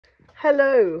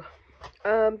Hello,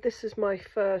 this is my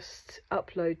first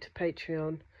upload to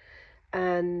Patreon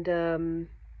and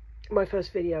my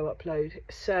first video upload,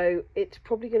 so it's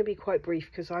probably going to be quite brief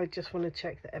because I just want to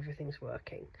check that everything's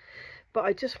working. But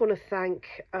I just want to thank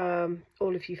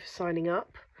all of you for signing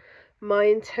up. My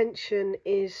intention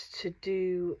is to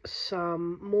do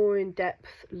some more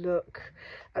in-depth look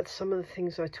at some of the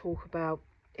things I talk about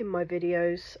in my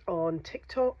videos on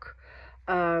TikTok.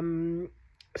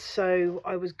 So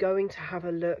I was going to have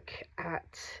a look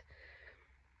at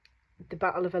the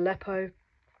Battle of Aleppo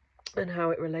and how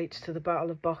it relates to the Battle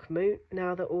of Bakhmut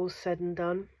now that all's said and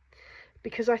done,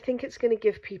 because I think it's going to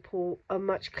give people a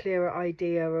much clearer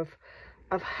idea of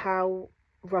how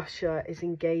Russia is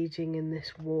engaging in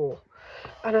this war.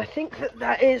 And I think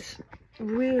that is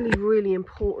really, really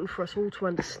important for us all to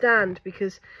understand,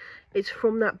 because it's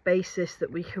from that basis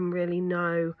that we can really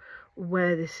know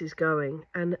where this is going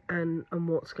and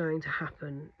what's going to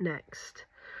happen next.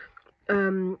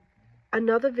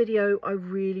 Another video I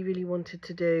really wanted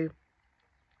to do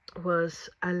was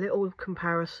a little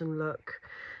comparison look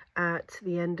at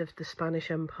the end of the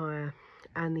Spanish Empire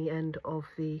and the end of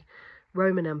the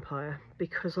Roman Empire,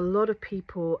 because a lot of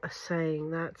people are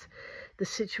saying that the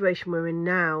situation we're in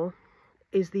now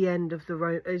is the end of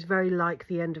is very like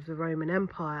the end of the Roman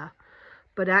Empire.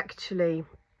 But actually,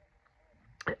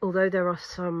 although there are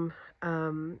some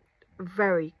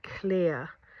very clear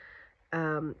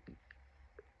not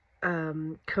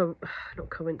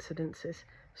coincidences,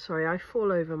 sorry, I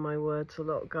fall over my words a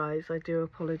lot, guys, I do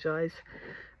apologize.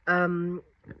 There's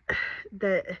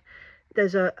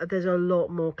a lot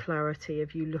more clarity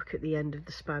if you look at the end of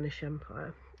the Spanish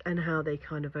Empire and how they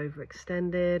kind of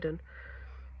overextended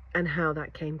and how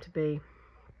that came to be.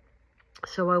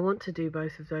 So I want to do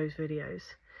both of those videos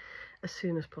as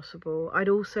soon as possible. I'd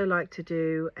also like to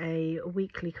do a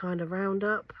weekly kind of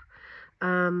roundup,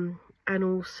 and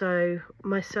also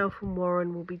myself and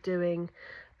Warren will be doing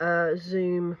a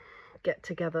Zoom get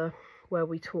together where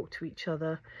we talk to each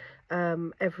other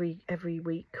every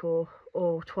week or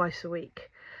twice a week,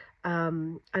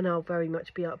 and I'll very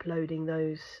much be uploading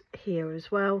those here as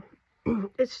well.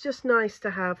 It's just nice to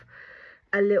have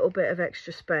a little bit of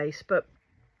extra space. But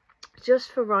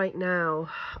just for right now,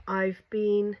 I've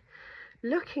been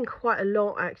looking quite a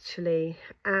lot actually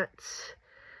at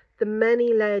the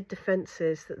many layered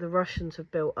defences that the Russians have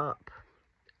built up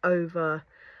over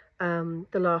the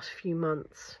last few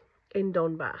months in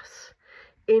Donbass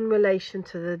in relation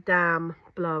to the dam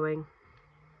blowing.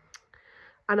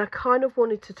 And I kind of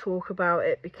wanted to talk about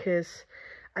it because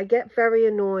I get very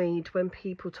annoyed when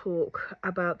people talk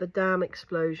about the dam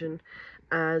explosion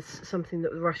as something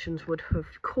that the Russians would have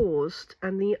caused,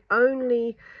 and the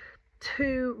only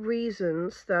two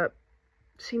reasons that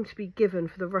seem to be given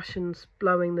for the Russians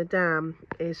blowing the dam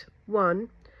is, one,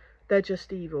 they're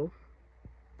just evil,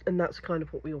 and that's kind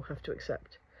of what we all have to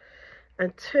accept,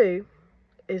 and two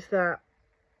is that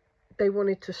they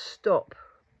wanted to stop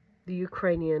the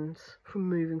Ukrainians from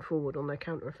moving forward on their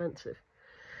counteroffensive.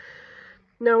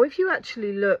 Now, if you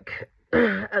actually look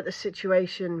at the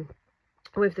situation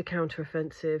with the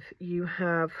counteroffensive, you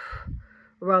have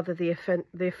rather the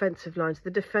offensive lines, the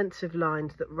defensive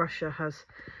lines that Russia has.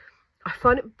 I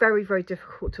find it very, very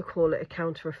difficult to call it a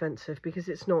counteroffensive because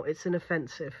it's not. It's an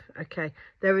offensive. Okay,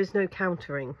 there is no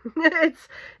countering.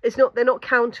 it's not. They're not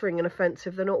countering an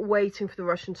offensive. They're not waiting for the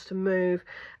Russians to move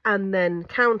and then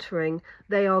countering.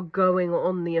 They are going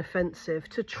on the offensive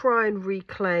to try and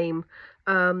reclaim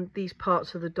these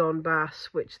parts of the Donbass,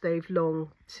 which they've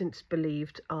long since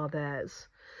believed are theirs.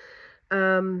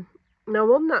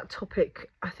 Now, on that topic,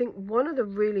 I think one of the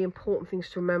really important things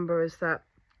to remember is that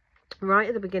right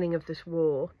at the beginning of this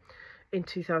war in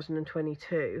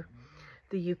 2022,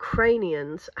 the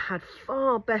Ukrainians had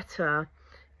far better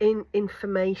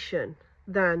information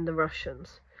than the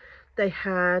Russians. They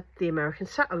had the American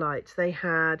satellites, they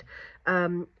had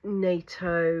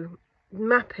NATO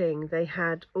mapping, they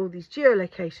had all these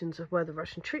geolocations of where the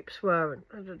Russian troops were,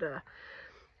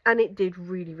 and it did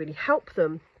really, really help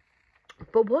them.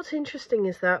 But what's interesting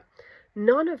is that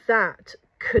none of that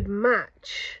could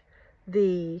match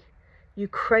the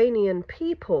Ukrainian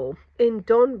people in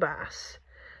Donbass,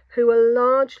 who are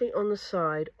largely on the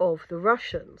side of the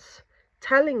Russians,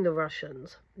 telling the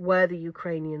Russians where the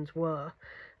Ukrainians were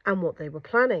and what they were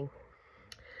planning.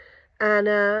 And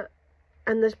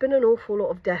there's been an awful lot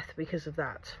of death because of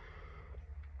that.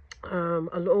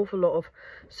 An awful lot of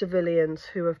civilians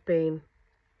who have been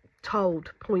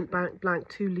told point blank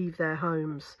to leave their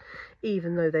homes,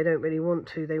 even though they don't really want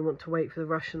to. They want to wait for the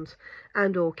Russians,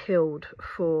 and or killed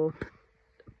for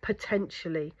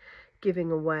potentially giving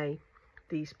away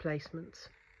these placements.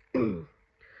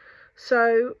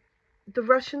 So the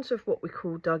Russians have what we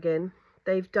call dug in.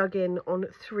 They've dug in on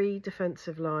 3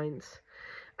 defensive lines,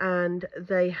 and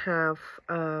they have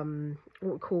what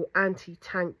we call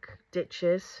anti-tank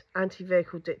ditches,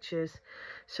 anti-vehicle ditches.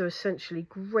 So essentially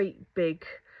great big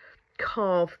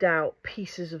carved out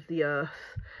pieces of the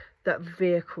earth that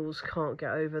vehicles can't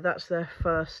get over. That's their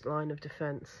first line of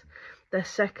defense. Their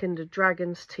second are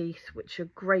dragon's teeth, which are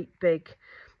great big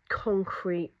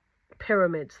concrete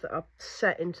pyramids that are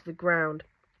set into the ground,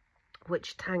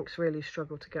 which tanks really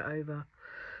struggle to get over.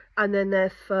 And then their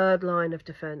third line of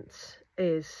defense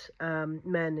is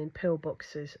men in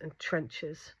pillboxes and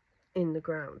trenches in the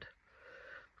ground.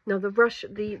 Now the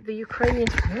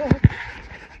Ukrainians,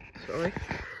 sorry,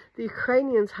 the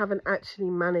Ukrainians haven't actually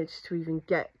managed to even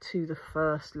get to the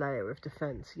first layer of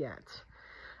defense yet.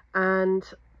 And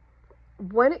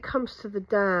when it comes to the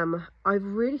dam, I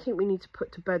really think we need to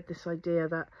put to bed this idea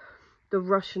that the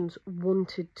Russians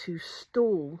wanted to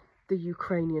stall the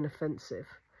Ukrainian offensive.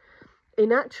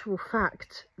 In actual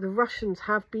fact, the Russians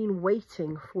have been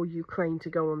waiting for Ukraine to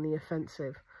go on the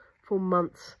offensive for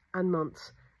months and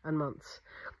months and months.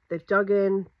 They've dug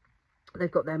in,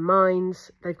 they've got their mines,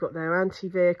 they've got their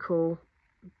anti-vehicle,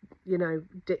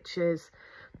 ditches,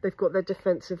 they've got their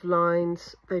defensive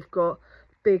lines, they've got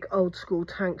big old school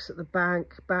tanks at the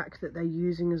back that they're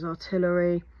using as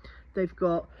artillery. They've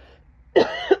got,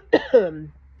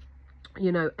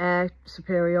 air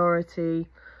superiority,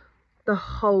 the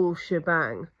whole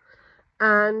shebang.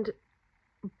 And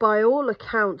by all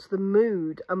accounts, the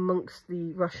mood amongst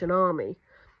the Russian army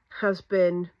has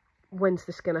been, when's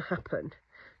this going to happen?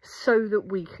 So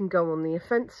that we can go on the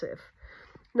offensive.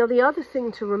 Now, the other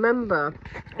thing to remember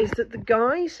is that the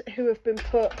guys who have been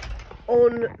put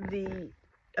on the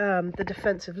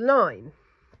defensive line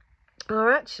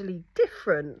are actually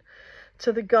different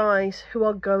to the guys who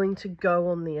are going to go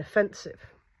on the offensive.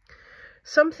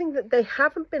 Something that they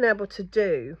haven't been able to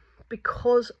do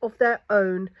because of their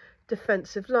own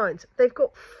defensive lines. They've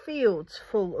got fields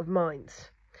full of mines.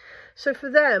 So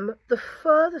for them, the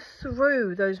further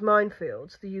through those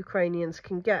minefields the Ukrainians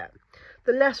can get,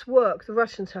 the less work the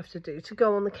Russians have to do to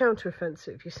go on the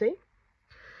counteroffensive, you see?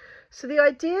 So the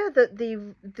idea that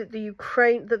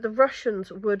the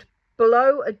Russians would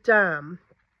blow a dam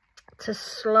to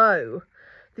slow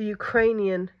the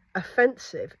Ukrainian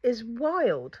offensive is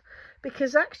wild,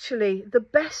 because actually the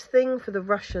best thing for the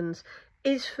Russians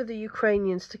is for the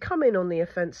Ukrainians to come in on the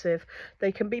offensive.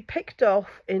 They can be picked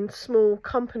off in small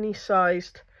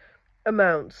company-sized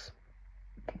amounts.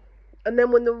 And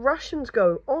then when the Russians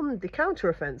go on the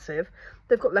counteroffensive,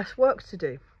 they've got less work to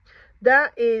do.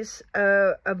 That is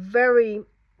a very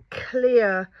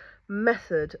clear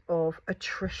method of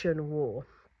attrition war.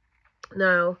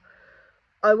 Now,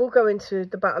 I will go into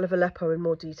the Battle of Aleppo in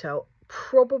more detail,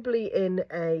 probably in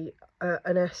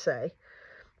an essay.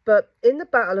 But in the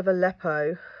Battle of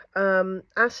Aleppo,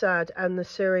 Assad and the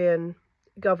Syrian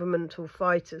governmental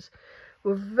fighters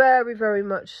were very, very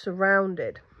much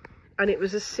surrounded. And it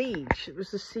was a siege. It was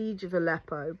the siege of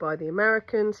Aleppo by the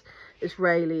Americans,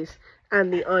 Israelis,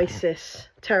 and the ISIS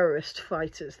terrorist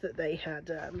fighters that they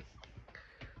had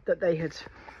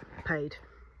paid.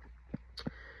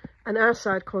 And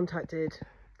Assad contacted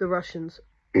the Russians,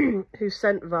 who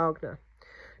sent Wagner.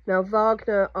 Now,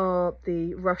 Wagner are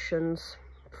the Russians'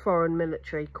 foreign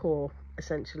military corps,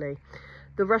 essentially.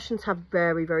 The Russians have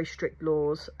very, very strict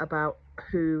laws about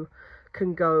who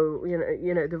can go,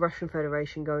 the Russian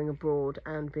Federation going abroad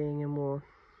and being in war.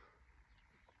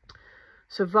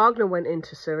 So Wagner went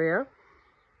into Syria,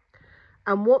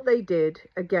 and what they did,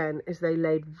 again, is they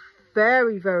laid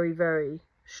very, very, very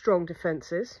strong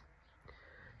defences,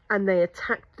 and they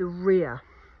attacked the rear,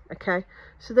 okay?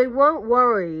 So they weren't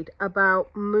worried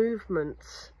about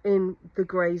movements in the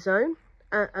grey zone,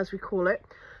 as we call it.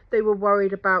 They were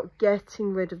worried about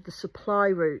getting rid of the supply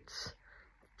routes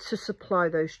to supply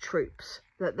those troops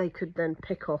that they could then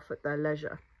pick off at their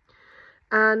leisure.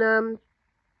 And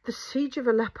the siege of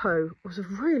Aleppo was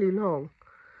really long,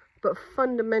 but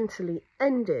fundamentally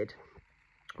ended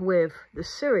with the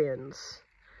Syrians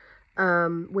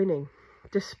winning,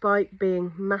 despite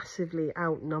being massively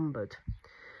outnumbered,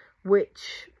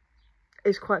 which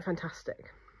is quite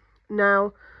fantastic.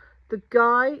 Now, the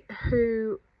guy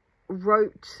who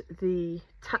wrote the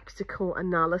tactical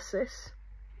analysis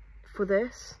for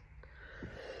this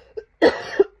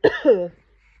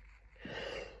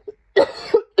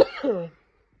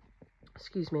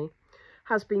excuse me,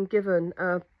 has been given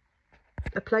a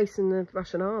place in the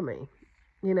Russian army.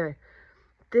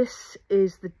 This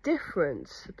is the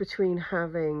difference between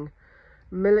having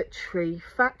military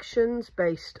factions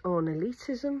based on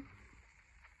elitism,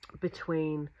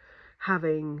 between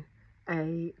having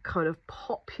a kind of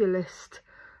populist,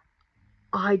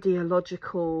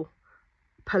 ideological,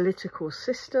 political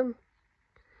system.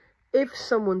 If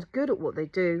someone's good at what they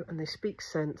do and they speak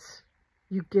sense,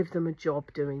 you give them a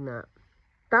job doing that.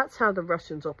 That's how the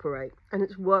Russians operate, and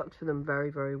it's worked for them very,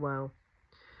 very well.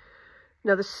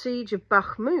 Now, the siege of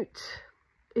Bakhmut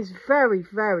is very,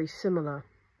 very similar,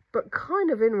 but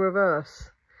kind of in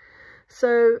reverse.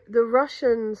 So the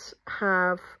Russians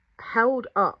have held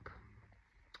up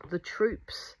the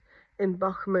troops in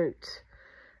Bakhmut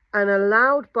and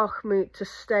allowed Bakhmut to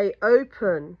stay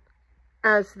open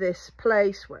as this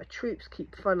place where troops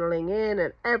keep funneling in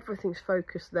and everything's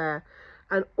focused there.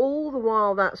 And all the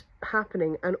while that's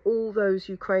happening and all those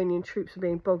Ukrainian troops are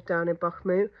being bogged down in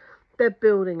Bakhmut, they're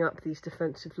building up these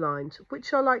defensive lines,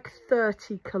 which are like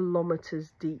 30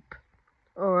 kilometers deep.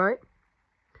 All right.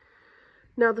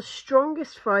 Now, the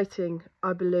strongest fighting,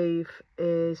 I believe,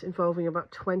 is involving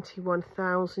about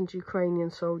 21,000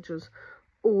 Ukrainian soldiers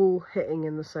all hitting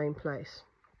in the same place.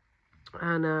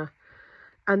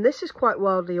 And this is quite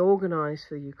wildly organised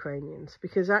for the Ukrainians,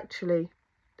 because actually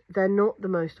they're not the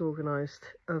most organised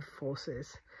of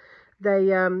forces. They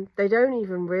don't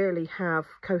even really have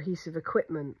cohesive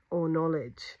equipment or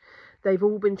knowledge. They've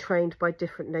all been trained by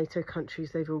different NATO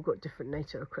countries. They've all got different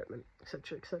NATO equipment,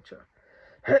 etc., etc.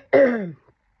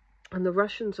 And the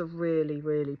Russians are really,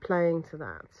 really playing to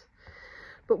that.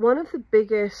 But one of the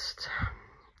biggest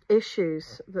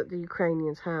issues that the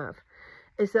Ukrainians have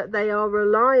is that they are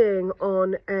relying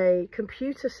on a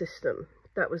computer system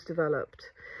that was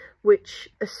developed, which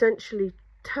essentially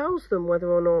tells them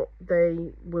whether or not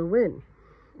they will win.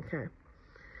 Okay.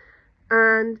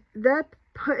 And they're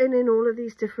putting in all of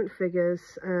these different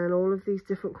figures and all of these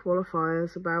different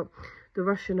qualifiers about the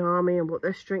Russian army and what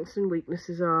their strengths and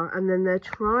weaknesses are, and then they're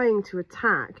trying to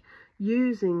attack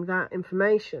using that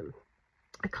information.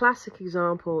 A classic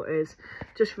example is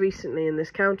just recently in this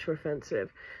counteroffensive,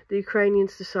 the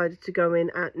Ukrainians decided to go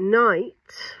in at night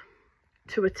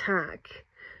to attack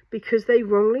because they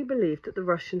wrongly believed that the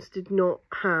Russians did not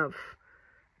have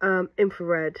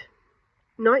infrared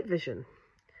night vision.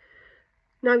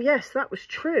 Now, yes, that was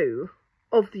true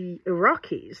of the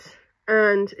Iraqis,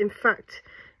 and in fact,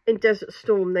 in Desert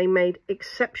Storm, they made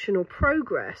exceptional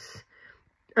progress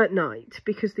at night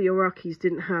because the Iraqis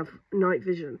didn't have night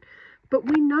vision. But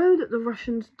we know that the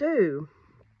Russians do.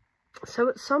 So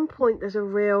at some point, there's a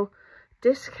real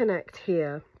disconnect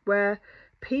here where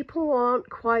people aren't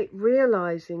quite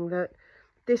realising that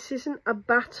this isn't a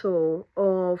battle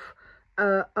of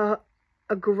a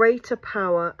greater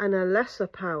power and a lesser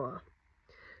power.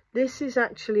 This is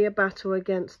actually a battle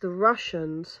against the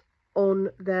Russians on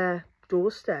their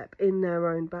doorstep in their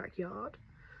own backyard,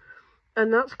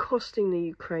 and that's costing the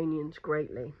Ukrainians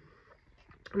greatly.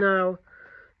 Now,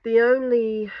 the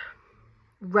only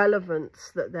relevance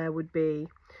that there would be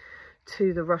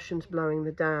to the Russians blowing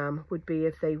the dam would be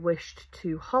if they wished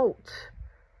to halt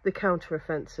the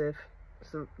counteroffensive,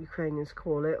 as the Ukrainians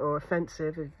call it, or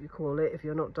offensive if you call it, if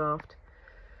you're not daft.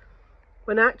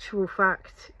 When actual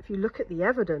fact, if you look at the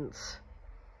evidence,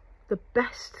 the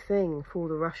best thing for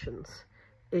the Russians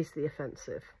is the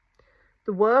offensive.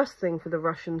 The worst thing for the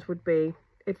Russians would be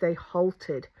if they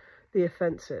halted the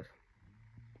offensive.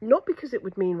 Not because it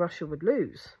would mean Russia would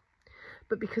lose,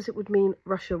 but because it would mean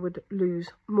Russia would lose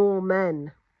more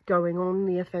men going on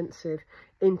the offensive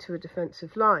into a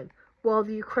defensive line. While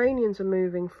the Ukrainians are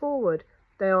moving forward,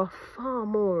 they are far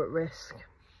more at risk.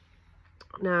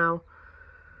 Now,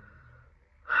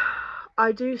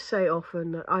 I do say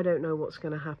often that I don't know what's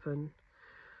going to happen,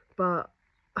 but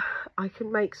I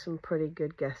can make some pretty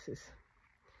good guesses.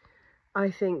 I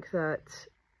think that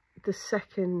the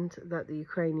second that the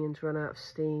Ukrainians run out of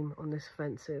steam on this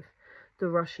offensive, the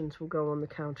Russians will go on the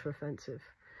counteroffensive.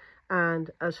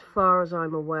 And as far as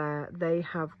I'm aware, they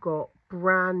have got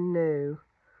brand new,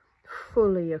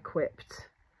 fully equipped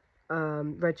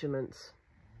regiments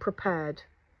prepared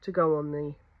to go on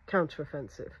the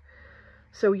counteroffensive.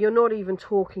 So you're not even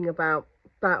talking about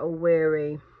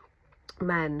battle-weary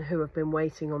men who have been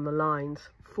waiting on the lines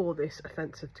for this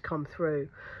offensive to come through.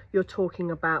 You're talking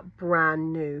about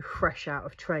brand new, fresh out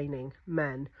of training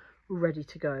men ready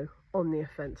to go on the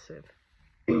offensive.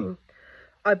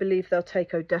 I believe they'll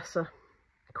take Odessa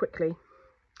quickly.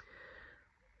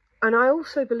 And I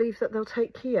also believe that they'll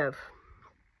take Kiev.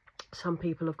 Some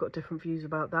people have got different views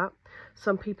about that.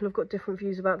 Some people have got different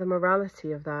views about the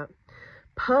morality of that.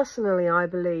 Personally, I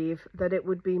believe that it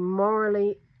would be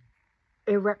morally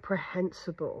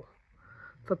irreprehensible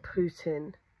for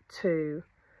Putin to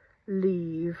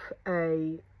leave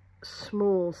a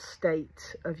small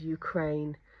state of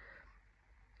Ukraine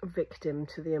victim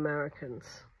to the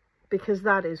Americans. because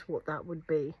that is what that would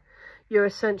be. You're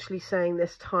essentially saying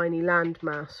this tiny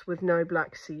landmass with no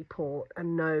Black Sea port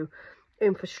and no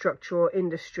infrastructure or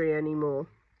industry anymore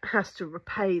has to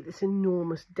repay this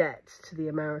enormous debt to the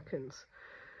Americans.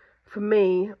 For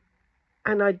me,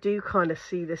 and I do kind of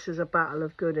see this as a battle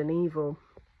of good and evil.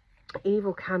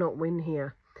 Evil cannot win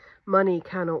here. Money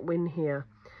cannot win here.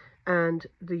 And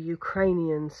the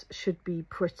Ukrainians should be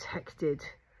protected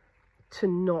to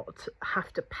not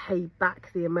have to pay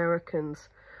back the Americans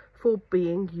for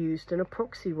being used in a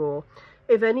proxy war.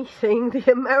 If anything,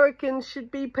 the Americans should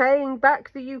be paying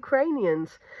back the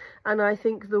Ukrainians. And I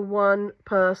think the one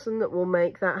person that will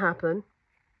make that happen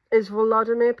is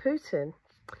Vladimir Putin.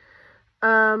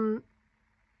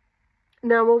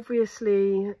 Now,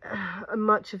 obviously,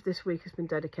 much of this week has been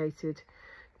dedicated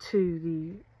to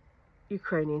the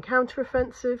Ukrainian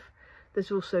counteroffensive.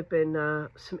 There's also been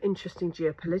some interesting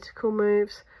geopolitical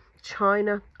moves.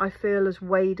 China, I feel, has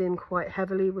weighed in quite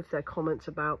heavily with their comments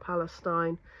about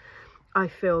Palestine. I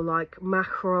feel like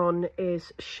Macron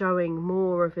is showing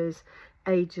more of his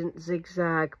agent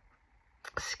zigzag,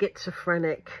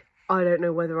 schizophrenic, I don't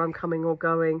know whether I'm coming or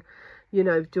going, you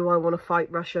know, do I want to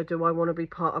fight Russia? Do I want to be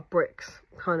part of BRICS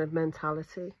kind of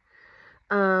mentality?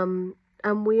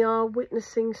 And we are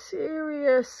witnessing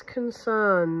serious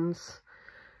concerns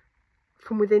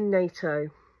from within NATO.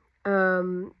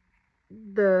 The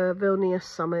Vilnius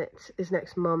summit is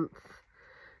next month.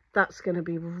 That's going to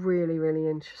be really, really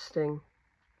interesting.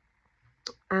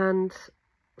 And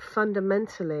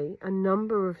fundamentally, a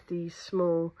number of these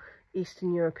small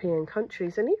Eastern European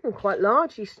countries, and even quite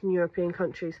large Eastern European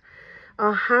countries,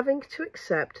 are having to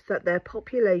accept that their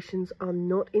populations are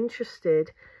not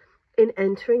interested in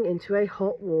entering into a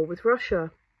hot war with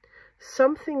Russia.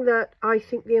 Something that I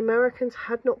think the Americans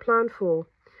had not planned for.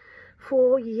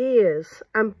 For years,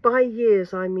 and by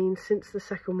years I mean since the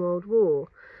Second World War,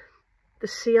 the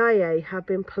CIA have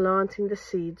been planting the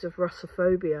seeds of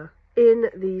Russophobia in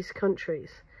these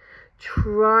countries,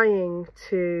 trying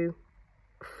to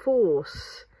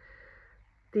force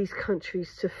these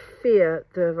countries to fear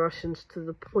the Russians to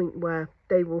the point where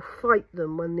they will fight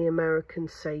them when the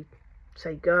Americans say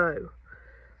go.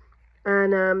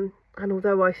 And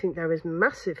although I think there is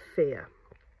massive fear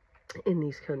in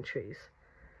these countries,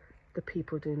 the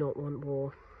people do not want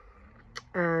war.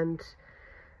 And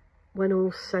when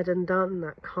all's said and done,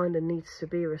 that kind of needs to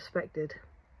be respected.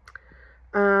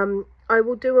 I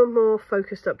will do a more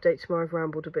focused update tomorrow. I've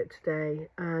rambled a bit today,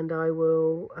 and I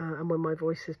will, and when my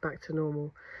voice is back to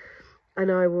normal,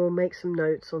 and I will make some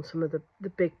notes on some of the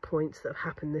big points that have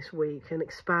happened this week and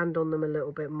expand on them a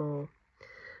little bit more.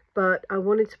 But I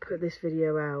wanted to put this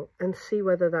video out and see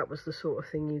whether that was the sort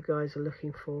of thing you guys are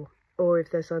looking for, or if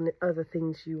there's other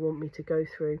things you want me to go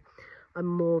through. I'm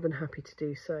more than happy to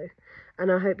do so. And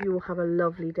I hope you will have a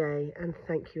lovely day, and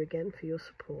thank you again for your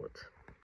support.